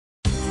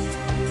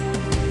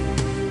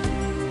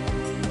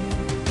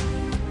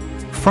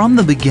From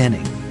the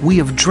beginning, we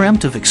have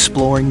dreamt of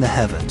exploring the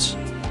heavens.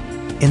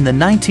 In the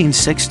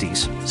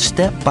 1960s,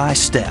 step by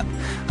step,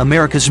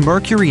 America's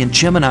Mercury and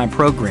Gemini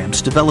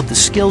programs developed the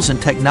skills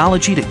and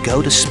technology to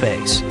go to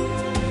space.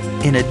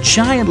 In a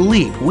giant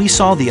leap, we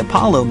saw the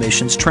Apollo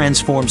missions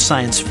transform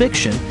science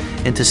fiction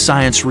into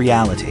science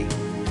reality.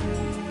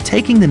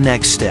 Taking the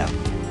next step,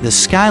 the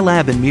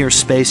Skylab and Mir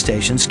space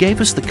stations gave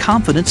us the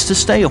confidence to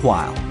stay a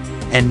while.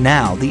 And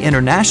now the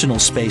International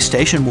Space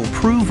Station will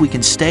prove we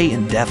can stay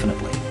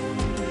indefinitely.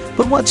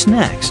 But what's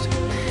next?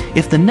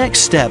 If the next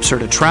steps are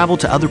to travel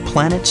to other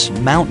planets,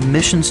 mount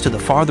missions to the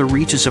farther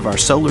reaches of our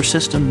solar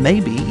system,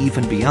 maybe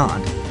even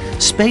beyond,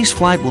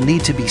 spaceflight will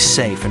need to be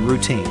safe and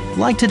routine,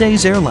 like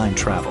today's airline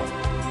travel.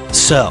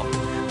 So,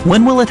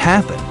 when will it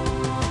happen?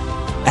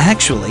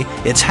 Actually,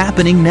 it's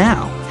happening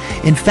now.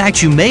 In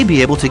fact, you may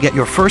be able to get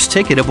your first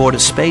ticket aboard a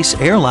space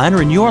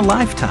airliner in your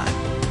lifetime.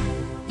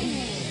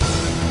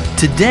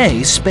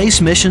 Today,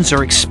 space missions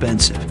are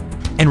expensive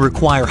and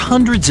require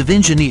hundreds of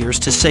engineers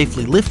to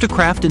safely lift a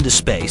craft into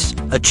space,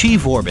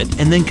 achieve orbit,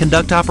 and then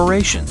conduct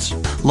operations.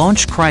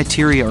 Launch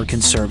criteria are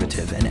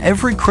conservative, and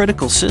every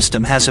critical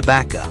system has a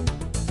backup.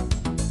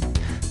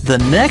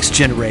 The next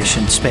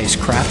generation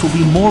spacecraft will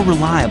be more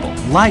reliable,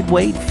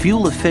 lightweight,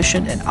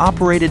 fuel-efficient, and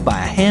operated by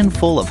a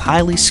handful of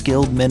highly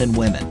skilled men and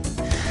women.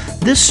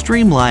 This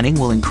streamlining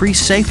will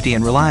increase safety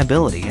and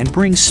reliability and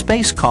bring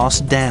space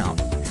costs down.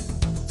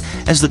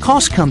 As the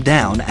costs come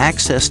down,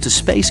 access to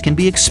space can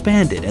be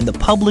expanded and the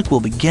public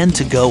will begin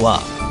to go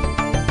up.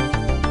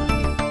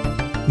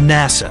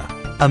 NASA,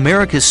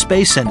 America's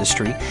space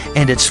industry,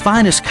 and its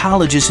finest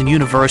colleges and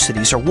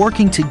universities are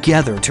working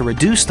together to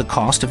reduce the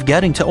cost of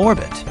getting to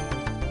orbit.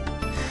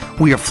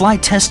 We are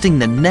flight testing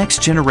the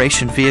next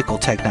generation vehicle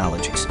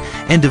technologies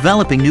and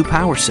developing new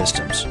power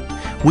systems.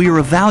 We are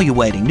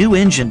evaluating new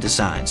engine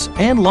designs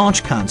and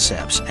launch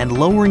concepts and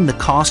lowering the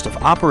cost of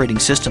operating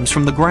systems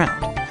from the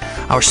ground.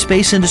 Our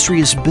space industry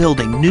is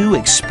building new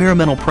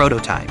experimental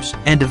prototypes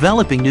and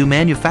developing new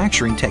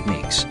manufacturing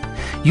techniques.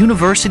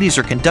 Universities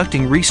are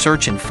conducting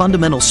research in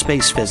fundamental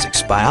space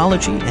physics,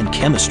 biology, and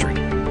chemistry.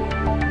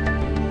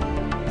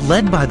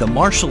 Led by the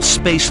Marshall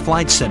Space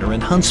Flight Center in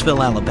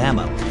Huntsville,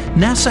 Alabama,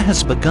 NASA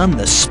has begun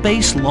the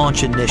Space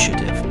Launch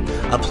Initiative,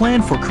 a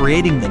plan for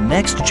creating the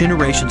next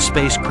generation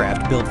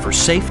spacecraft built for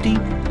safety,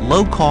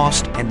 low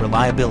cost, and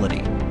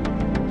reliability.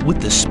 With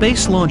the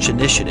Space Launch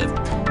Initiative,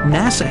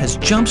 NASA has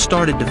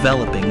jump-started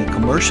developing a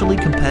commercially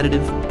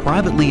competitive,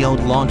 privately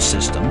owned launch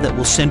system that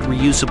will send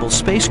reusable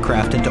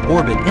spacecraft into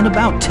orbit in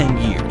about 10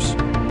 years.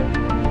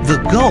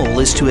 The goal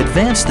is to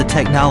advance the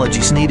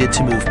technologies needed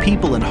to move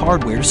people and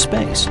hardware to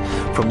space,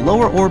 from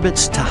lower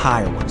orbits to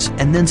higher ones,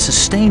 and then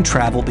sustain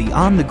travel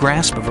beyond the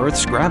grasp of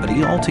Earth's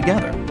gravity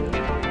altogether.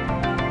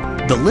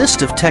 The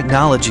list of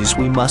technologies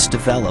we must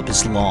develop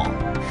is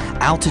long.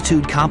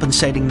 Altitude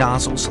compensating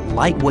nozzles,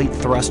 lightweight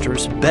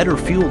thrusters, better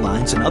fuel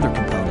lines and other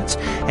components,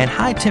 and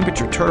high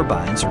temperature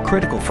turbines are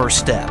critical first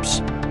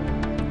steps.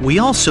 We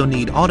also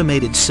need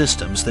automated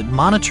systems that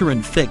monitor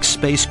and fix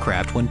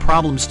spacecraft when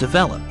problems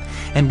develop,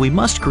 and we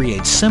must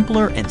create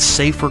simpler and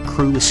safer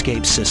crew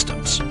escape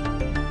systems.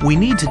 We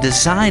need to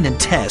design and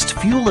test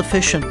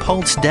fuel-efficient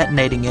pulse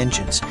detonating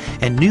engines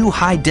and new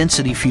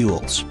high-density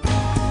fuels.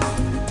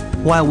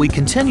 While we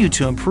continue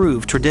to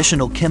improve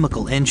traditional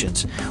chemical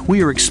engines,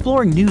 we are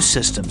exploring new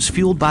systems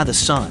fueled by the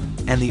sun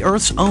and the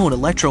Earth's own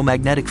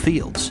electromagnetic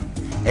fields.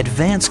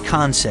 Advanced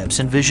concepts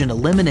envision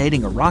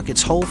eliminating a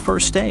rocket's whole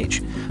first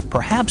stage,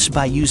 perhaps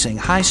by using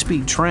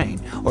high-speed train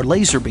or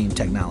laser beam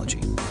technology.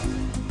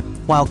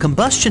 While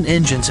combustion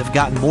engines have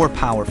gotten more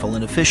powerful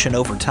and efficient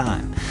over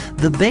time,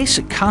 the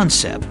basic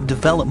concept,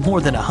 developed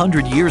more than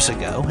 100 years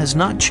ago, has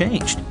not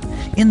changed.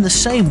 In the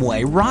same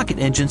way, rocket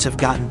engines have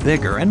gotten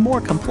bigger and more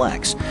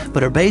complex,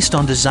 but are based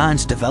on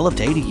designs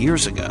developed 80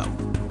 years ago.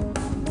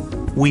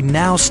 We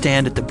now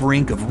stand at the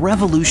brink of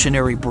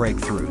revolutionary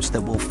breakthroughs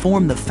that will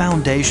form the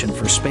foundation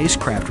for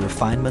spacecraft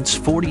refinements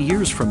 40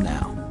 years from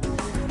now.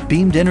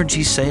 Beamed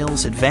energy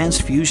cells,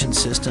 advanced fusion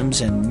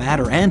systems, and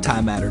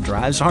matter-antimatter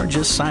drives aren't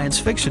just science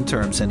fiction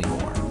terms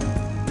anymore.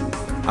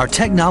 Our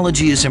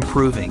technology is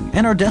improving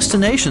and our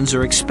destinations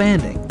are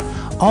expanding.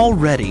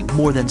 Already,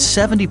 more than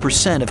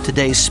 70% of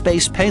today's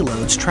space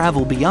payloads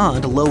travel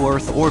beyond low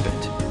Earth orbit.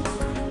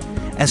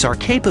 As our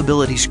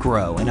capabilities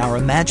grow and our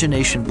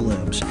imagination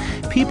blooms,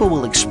 people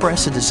will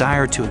express a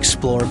desire to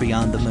explore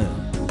beyond the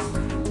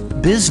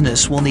moon.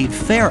 Business will need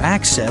fair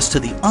access to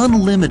the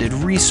unlimited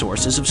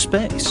resources of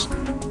space.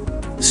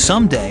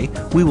 Someday,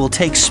 we will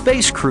take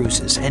space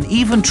cruises and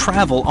even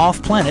travel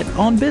off-planet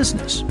on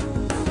business.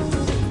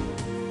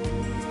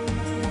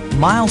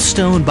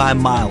 Milestone by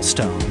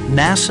milestone,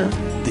 NASA,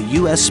 the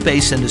U.S.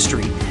 space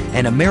industry,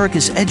 and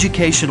America's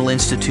educational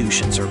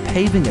institutions are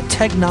paving a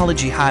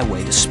technology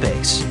highway to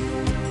space.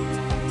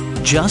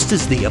 Just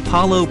as the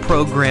Apollo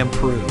program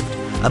proved,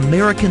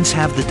 Americans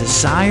have the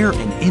desire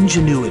and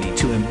ingenuity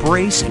to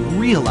embrace and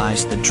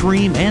realize the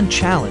dream and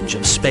challenge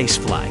of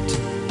spaceflight.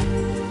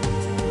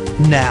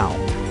 Now,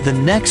 the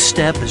next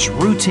step is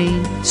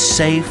routine,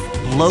 safe,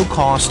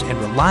 low-cost, and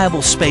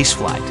reliable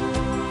spaceflight.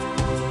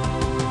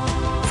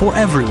 for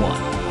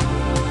everyone.